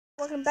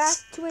Welcome back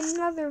to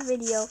another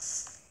video.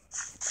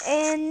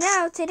 And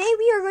now today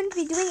we are going to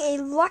be doing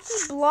a lucky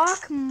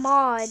block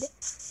mod.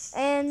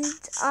 And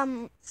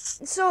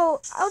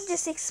so I'll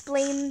just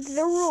explain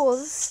the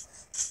rules.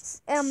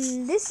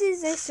 This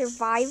is a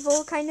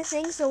survival kind of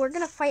thing, so we're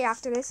gonna fight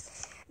after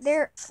this.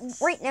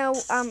 Right now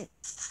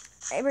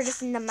we're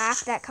just in the map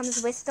that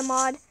comes with the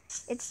mod.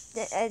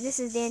 This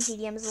is Dan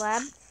TDM's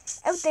lab.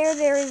 Out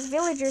there is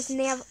villagers, and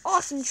they have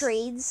awesome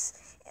trades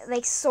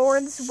like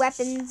swords,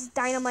 weapons,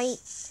 dynamite,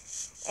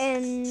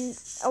 and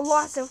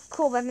lots of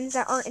cool weapons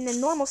that aren't in the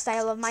normal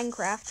style of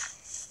Minecraft.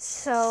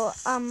 So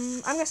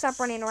I'm gonna stop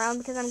running around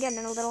because I'm getting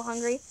a little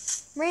hungry.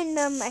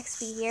 Random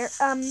XP here.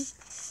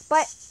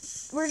 But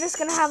we're just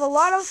gonna have a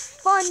lot of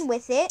fun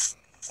with it,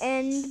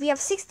 and we have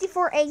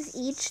 64 eggs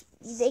each.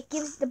 It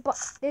gives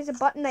there's a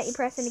button that you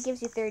press and it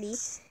gives you 30.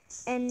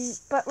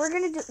 But we're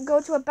gonna go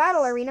to a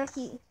battle arena.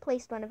 He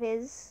placed one of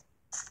his.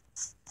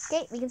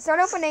 Okay, we can start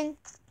opening.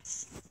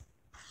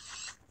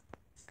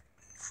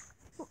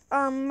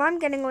 I'm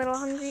getting a little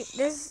hungry.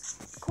 There's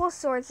cool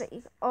swords that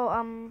you.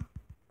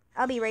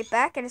 I'll be right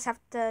back. I just have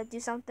to do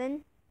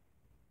something.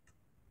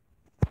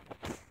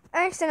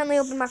 I accidentally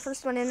opened my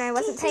first one and I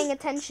wasn't paying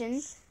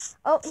attention.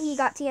 Oh, he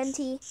got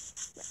TNT.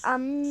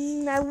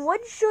 I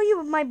would show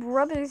you my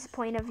brother's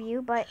point of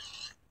view, but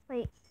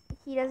like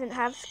he doesn't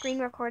have screen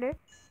recorder.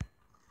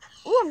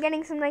 Ooh, I'm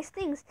getting some nice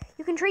things.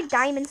 You can trade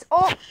diamonds.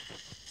 Oh,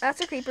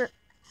 that's a creeper.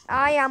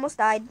 I almost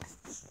died.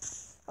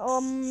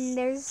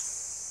 There's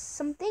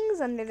some things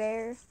under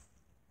there.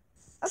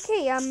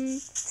 Okay,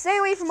 stay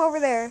away from over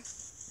there.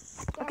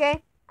 Yeah,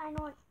 okay? I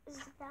know what is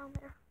down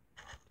there.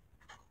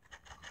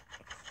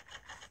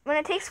 When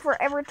it takes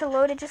forever to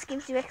load, it just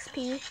gives you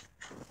XP.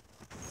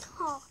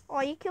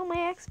 Oh, You killed my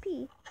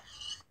XP.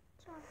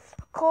 sorry.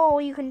 Coal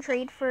you can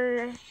trade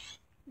for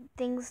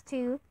things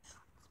too.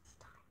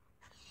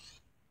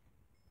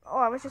 Oh,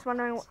 I was just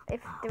wondering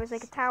if there was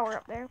like a tower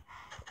up there.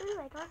 Ooh,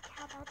 I got a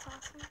cow. That's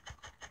awesome.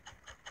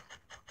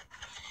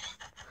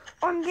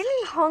 Oh, I'm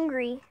getting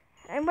hungry.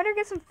 I better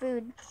get some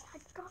food. I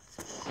got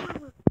some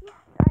armor. Yeah,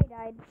 I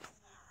died.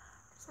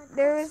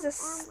 There was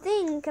this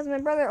thing because my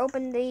brother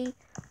opened a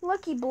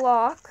lucky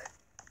block,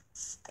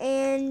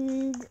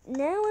 and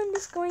now I'm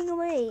just going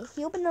away.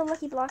 He opened the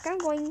lucky block. I'm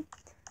going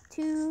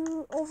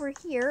to over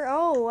here.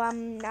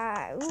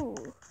 Ooh,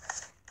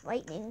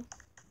 lightning.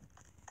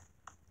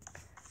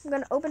 I'm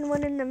gonna open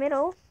one in the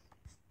middle.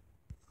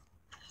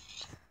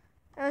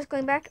 I was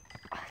going back.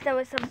 That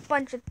was a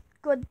bunch of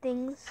good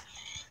things.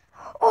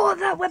 Oh,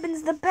 that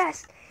weapon's the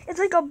best. It's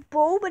like a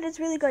bow, but it's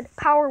really good.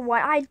 Power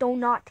 1. I do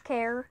not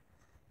care.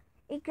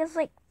 It does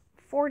like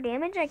 4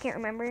 damage. I can't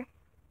remember.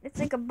 It's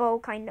like a bow,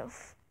 kind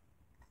of.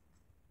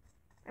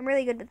 I'm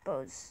really good with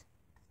bows.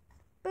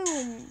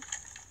 Boom.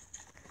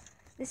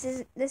 This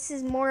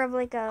is more of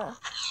like a.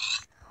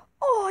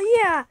 Oh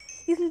yeah,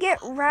 you can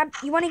get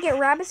You want to get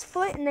rabbit's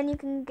foot, and then you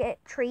can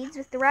get trades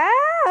with the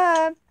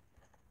rab.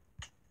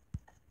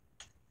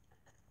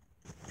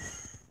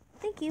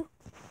 Thank you.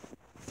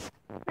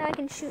 Now I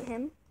can shoot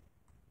him.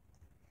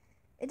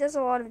 It does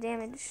a lot of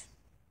damage.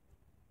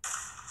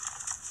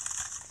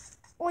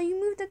 Oh, you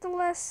moved at the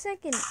last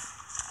second.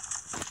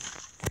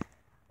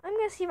 I'm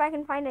gonna see if I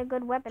can find a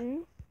good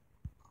weapon.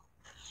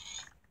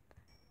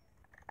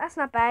 That's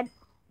not bad.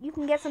 You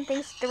can get some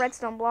things with the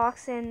redstone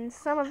blocks and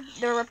some of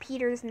the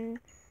repeaters and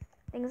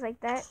things like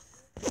that.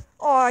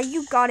 Oh,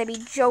 you gotta be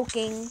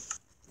joking.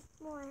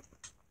 What?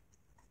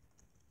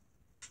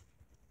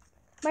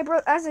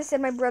 As I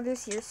said, my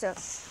brother's here, so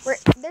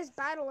there's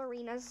battle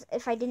arenas.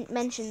 If I didn't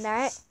mention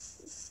that,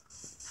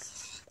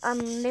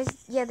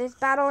 there's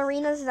battle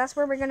arenas. That's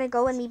where we're gonna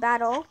go and we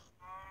battle.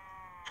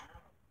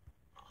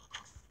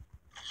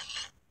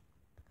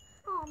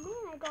 Oh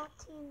man, I got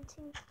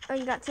TNT. Oh,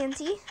 you got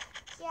TNT?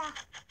 Yeah.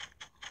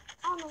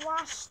 On the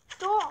last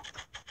stop.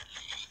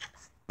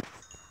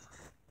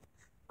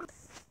 Hope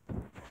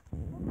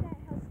that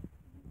helps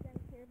you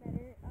guys hear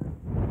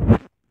better.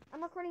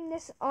 I'm recording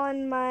this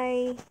on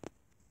my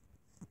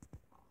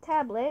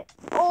tablet.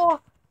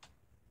 Oh,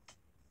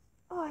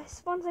 it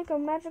spawns like a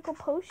magical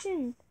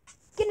potion.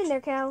 Get in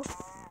there, cow.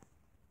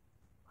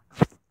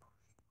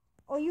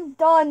 Oh, you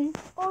done.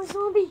 Oh,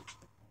 zombie.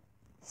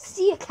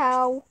 See ya,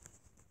 cow.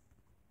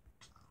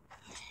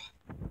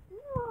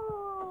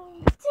 No.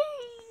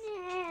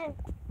 Dang it.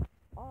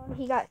 Oh,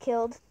 he got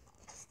killed.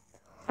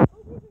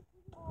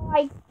 Oh,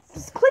 I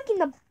was clicking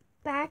the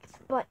back,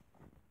 but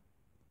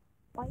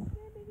why can't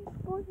it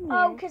explode me?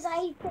 Oh, because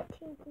I put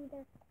TNT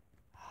there.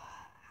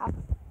 How?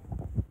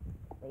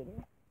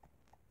 Later.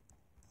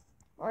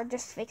 Or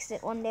just fix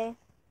it one day.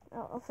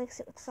 I'll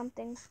fix it with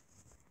something.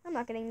 I'm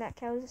not getting that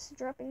cow's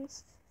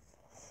droppings.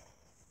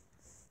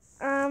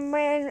 I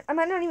might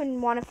not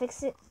even want to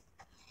fix it.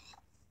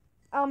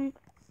 I'm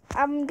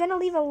gonna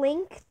leave a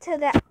link to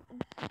that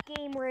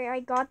game where I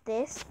got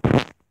this.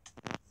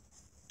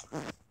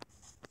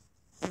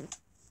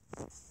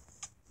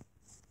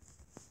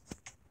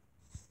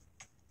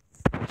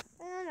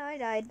 And I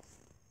died.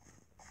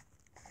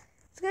 I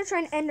was gonna try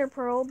an ender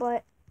pearl,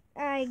 but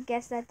I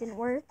guess that didn't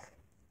work.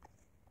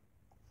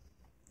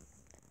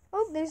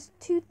 there's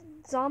 2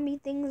 zombie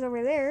things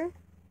over there.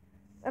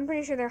 I'm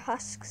pretty sure they're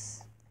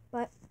husks,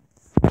 but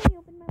let me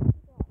open my lucky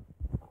block.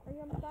 Are you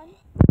almost done?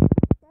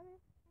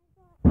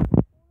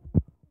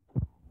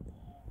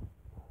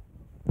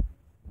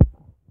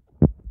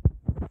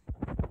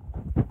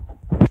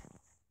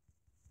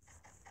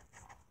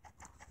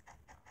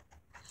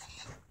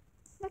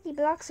 Lucky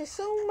blocks are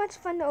so much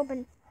fun to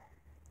open.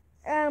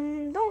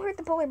 Don't hurt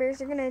the polar bears.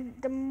 They're gonna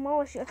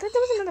demolish you. I thought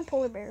there was another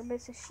polar bear, but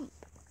it's a sheep.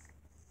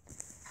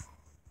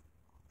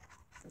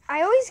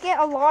 I always get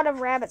a lot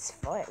of rabbit's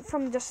foot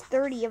from just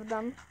 30 of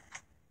them.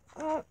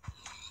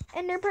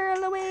 Ender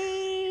pearl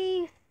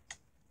away.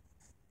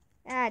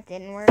 That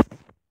didn't work.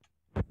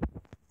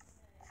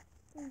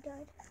 I'm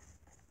dead.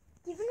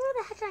 Do you even know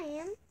where the heck I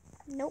am?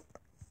 Nope.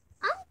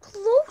 I'm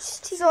close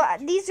to So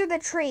these are the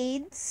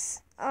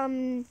trades.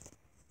 I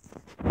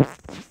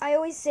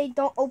always say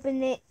don't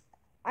open it.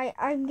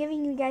 I'm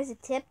giving you guys a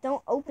tip.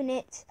 Don't open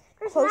it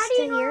close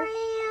to here.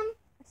 I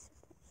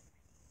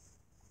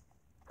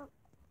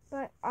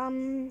But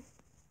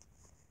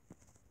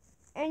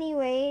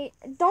anyway,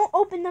 don't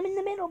open them in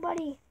the middle,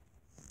 buddy.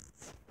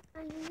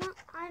 am.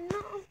 I'm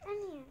not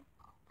opening it.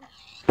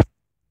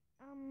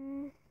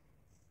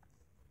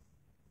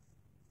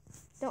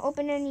 Don't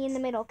open any in the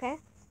middle, okay?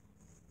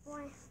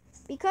 Why?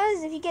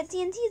 Because if you get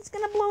TNT, it's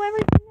gonna blow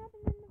everything up,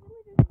 and then the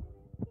villagers are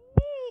gonna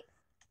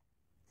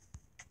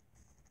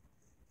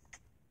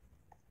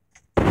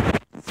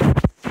escape.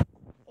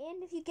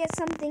 And if you get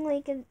something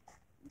like a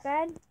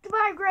bad,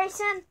 Goodbye,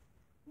 Grayson.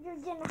 You're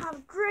gonna have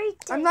a great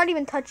day. I'm not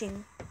even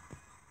touching.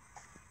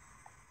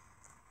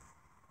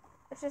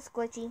 It's just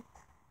glitchy.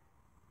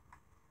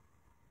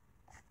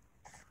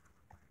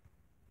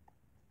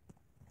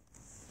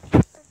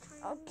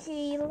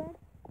 Okay, let's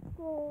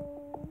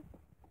go.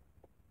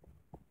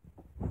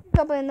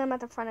 Doubling them at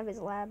the front of his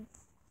lab.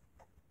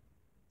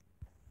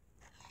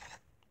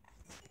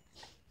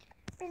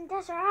 And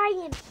that's where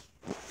I am.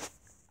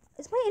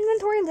 Is my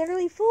inventory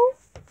literally full?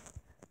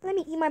 Let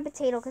me eat my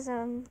potato because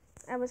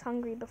I was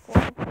hungry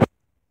before.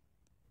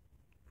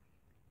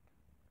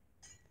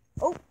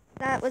 Oh,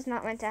 that was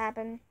not meant to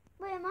happen.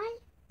 Wait, am I?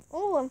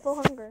 Oh, I'm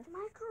full hunger. Am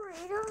I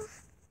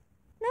creative?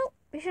 Nope,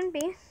 we shouldn't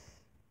be.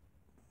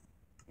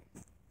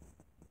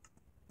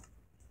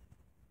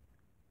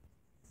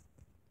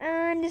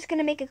 I'm just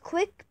gonna make a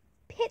quick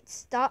pit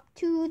stop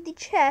to the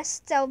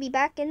chest. I'll be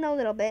back in a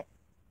little bit.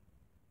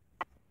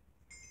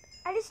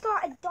 I just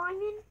got a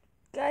diamond.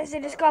 Guys, I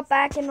just got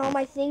back and all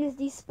my things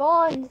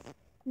despawned.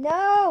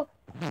 No!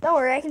 Don't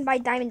worry, I can buy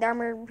diamond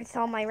armor with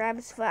all my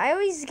rabbit's foot. I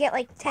always get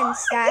like 10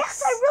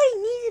 stacks. Yes, I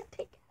really needed a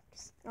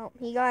pickaxe. Oh,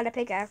 he got a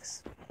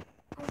pickaxe.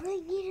 I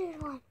really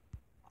needed one.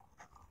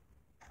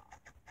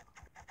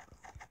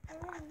 I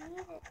really needed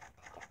a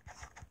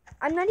pickaxe.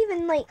 I'm not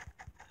even like...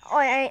 Oh,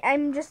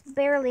 I'm just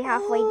barely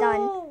halfway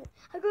done.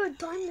 I got a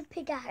diamond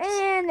pickaxe.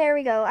 And there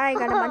we go. I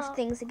got a bunch of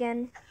things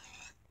again.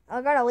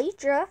 I got a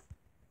Elytra.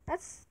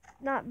 That's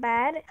not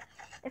bad.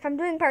 If I'm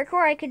doing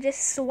parkour, I could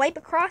just swipe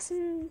across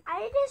and...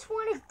 I just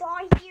want to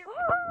die here.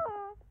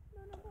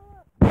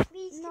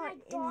 Please, Not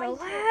can I in die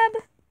the here? lab.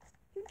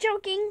 I'm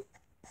joking.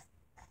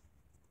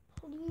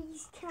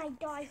 Please, can I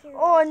die here?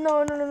 Oh,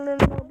 no,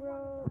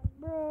 bro.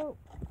 Bro.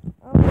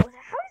 Oh, how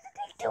does the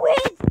thing do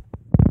it?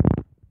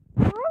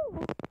 Bro.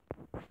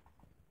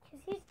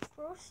 Because he's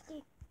roasty.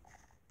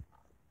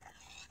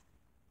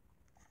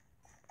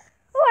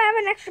 Oh, I have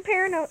an extra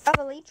pair of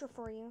Elytra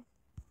for you.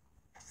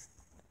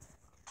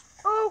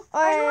 Oh,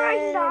 I know where I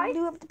can die.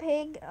 Blew up the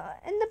pig,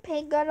 and the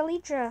pig got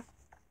Elytra.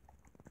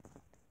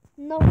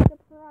 No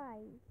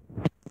surprise.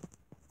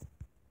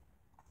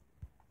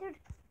 Dude,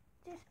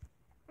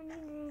 I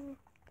need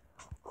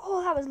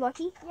Oh, that was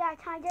lucky. Yeah,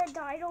 can I get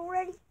died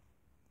already?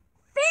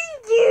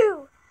 Thank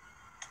you!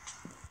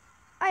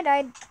 I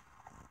died.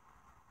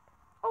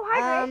 Oh,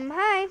 hi, Gray.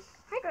 Hi.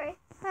 Hi, Gray.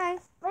 Hi.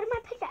 Where's my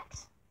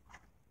pickaxe?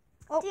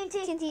 Oh,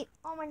 TNT. TNT.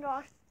 Oh, my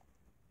gosh.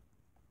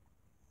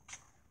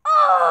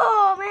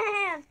 Oh,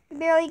 man! You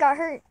barely got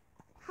hurt.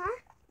 Huh?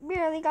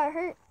 Barely got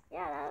hurt.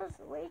 Yeah, that was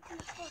way too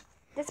close.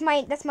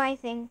 That's my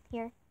thing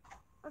here.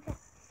 Okay.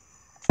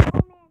 Oh,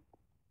 man.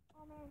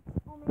 Oh, man.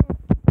 Oh, man.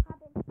 What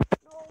happened?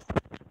 No.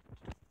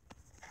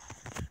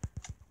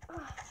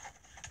 Ugh.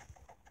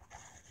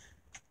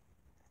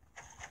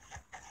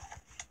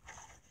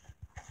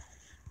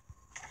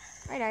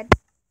 I died.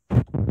 Oh,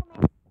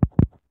 man.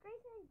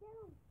 Grayson, get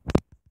him.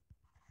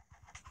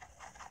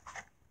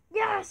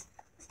 Yes!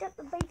 Let's get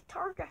the big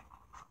target.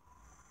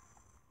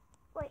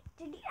 Wait,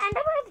 did you end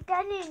up with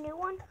getting a new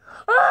one?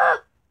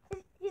 Ah!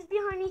 He's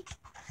behind me.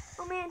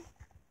 Oh, man.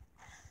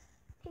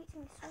 It takes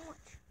me so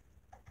much.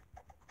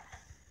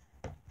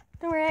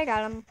 Don't worry, I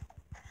got him.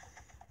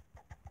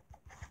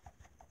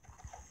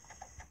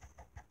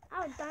 I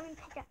have a diamond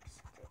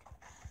pickaxe.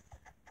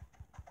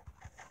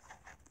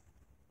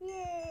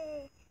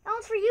 Yay! That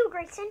one's for you,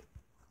 Grayson.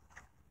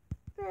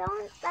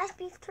 That's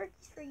beef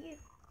turkey's for you.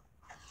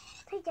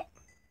 Take it.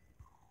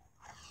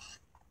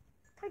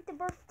 Take the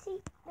birth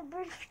tea.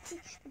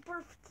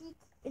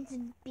 It's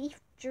beef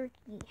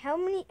jerky. How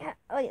many?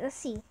 Oh, wait, let's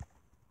see.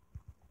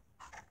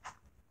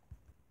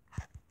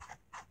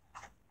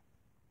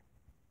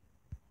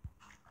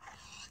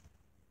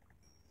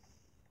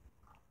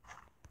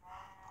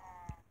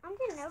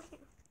 out here.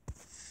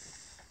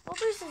 Oh,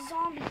 there's a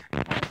zombie.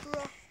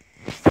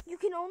 You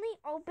can only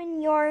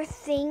open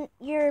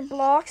your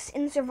blocks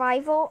in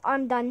survival.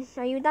 I'm done.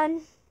 Are you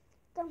done?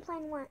 Done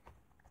playing what?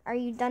 Are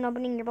you done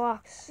opening your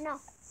blocks? No.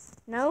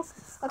 No?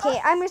 Okay,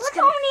 I'm just Look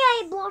gonna... how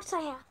many blocks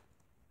I have.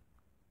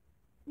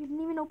 You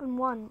didn't even open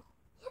one.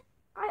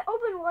 I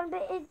opened one,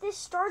 but it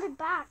just started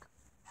back.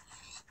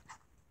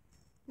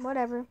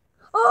 Whatever.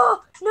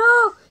 Oh,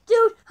 no!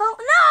 Dude,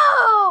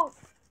 no!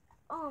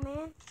 Oh,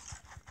 man.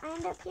 I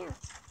end up here.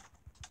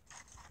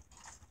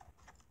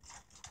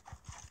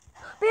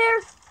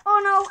 Bear!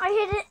 Oh, no, I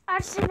hit it.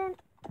 Accident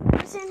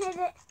hit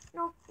it.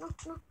 No.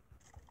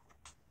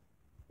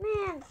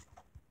 Man.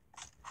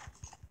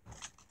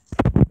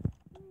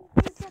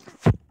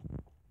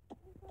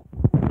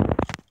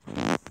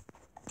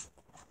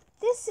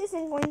 This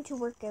isn't going to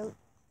work out.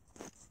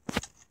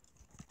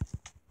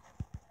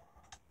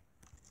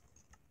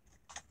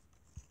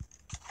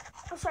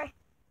 Oh, sorry.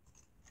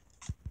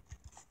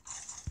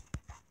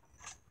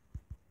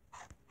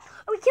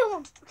 Oh, we killed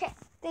him. Okay.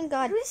 Thank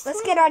God. Who's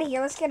Let's killing get out of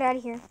here. Let's get out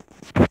of here.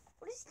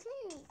 What is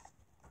killing me?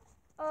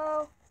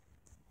 Oh.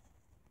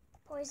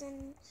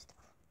 Poison stuff.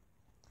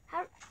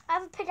 I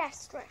have a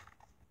pickaxe. Do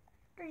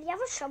you have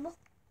a shovel?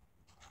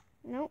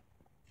 Nope.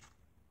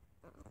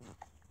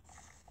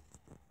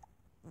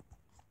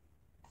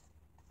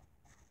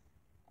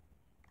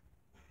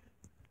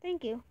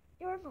 Thank you.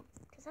 You're welcome.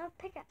 Because I have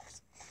a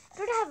pickaxe.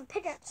 Good to have a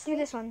pickaxe. Do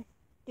this one.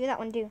 Do that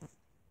one too.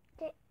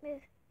 Okay,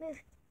 move. There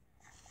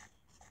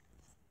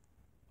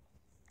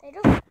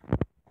you go.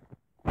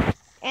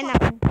 And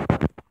that one.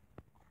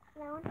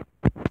 That one.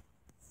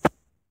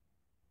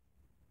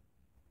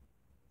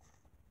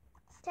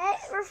 Okay,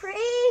 we're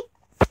free.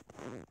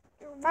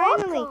 You're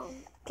Finally. welcome.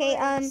 Okay,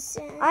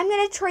 I'm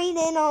gonna trade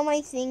in all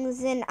my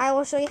things and I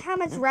will show you how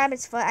much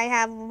rabbit's foot I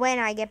have when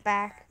I get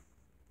back.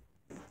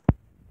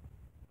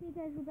 Okay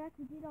guys, we're back.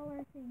 We did all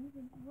our things.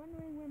 And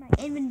wondering where my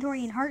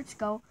inventory and hearts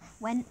go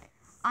when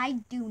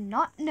I do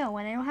not know,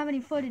 and I don't have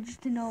any footage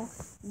to know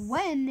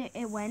when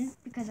it went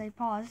because I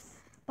paused.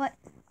 But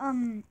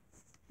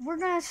we're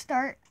gonna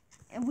start.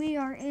 We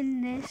are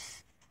in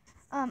this.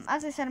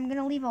 As I said, I'm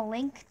gonna leave a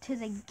link to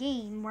the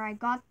game where I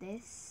got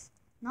this.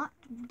 Not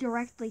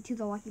directly to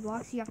the Lucky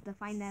Blocks. You have to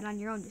find that on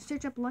your own. Just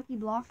search up Lucky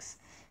Blocks.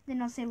 Then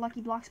it'll say Lucky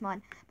Blocks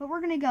mod. But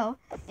we're going to go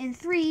in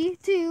 3,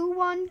 2,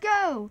 1,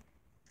 go.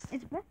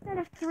 It's best out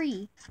of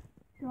 3.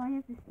 So I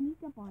have to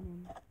sneak up on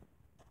him.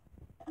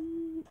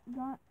 He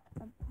got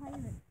a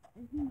pirate.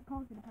 He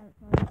calls it a pirate.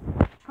 So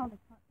I called it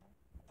a pirate.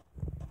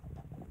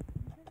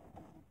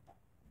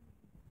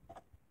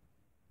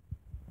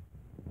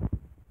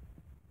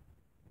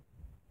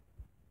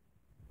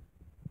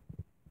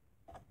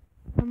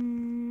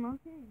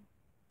 Okay.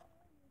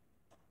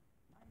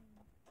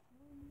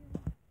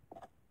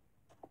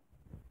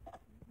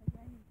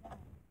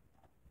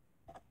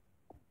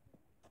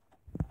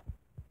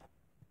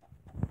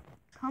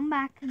 Come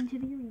back into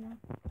the arena.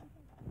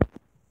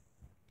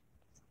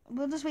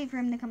 We'll just wait for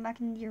him to come back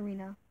into the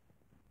arena.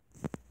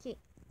 Okay,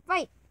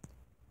 fight.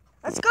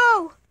 Let's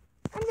go.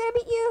 I'm gonna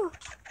beat you.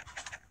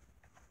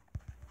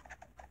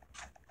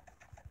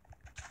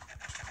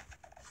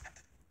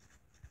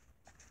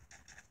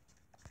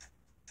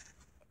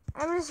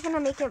 I'm just gonna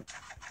make it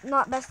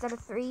not best out of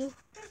 3.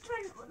 Just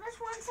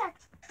one sec.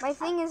 My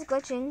thing is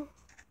glitching.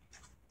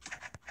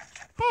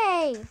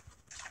 Hey!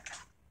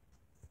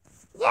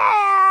 Yeah,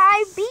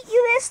 I beat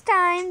you this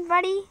time,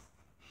 buddy.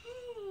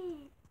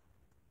 Hey.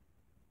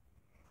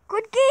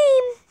 Good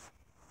game.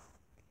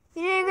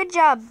 You did a good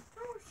job.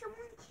 No,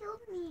 someone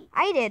killed me.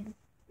 I did.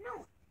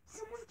 No,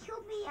 someone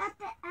killed me at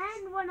the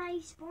end when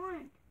I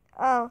spawned.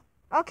 Oh,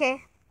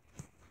 okay.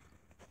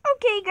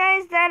 Okay,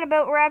 guys, that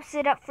about wraps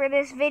it up for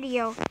this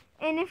video.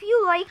 And if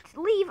you liked,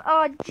 leave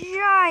a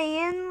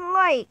giant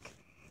like.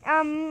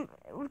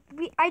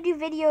 I do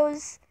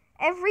videos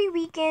every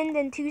weekend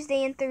and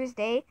Tuesday and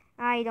Thursday.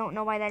 I don't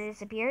know why that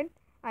disappeared.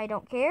 I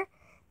don't care.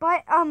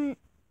 But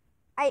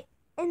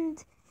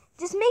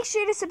just make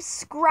sure to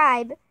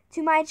subscribe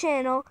to my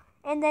channel,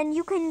 and then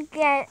you can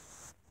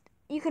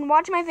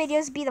watch my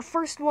videos, be the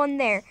first one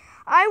there.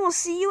 I will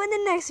see you in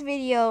the next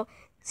video.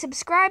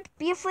 Subscribe,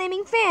 be a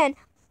flaming fan.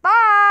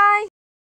 Bye!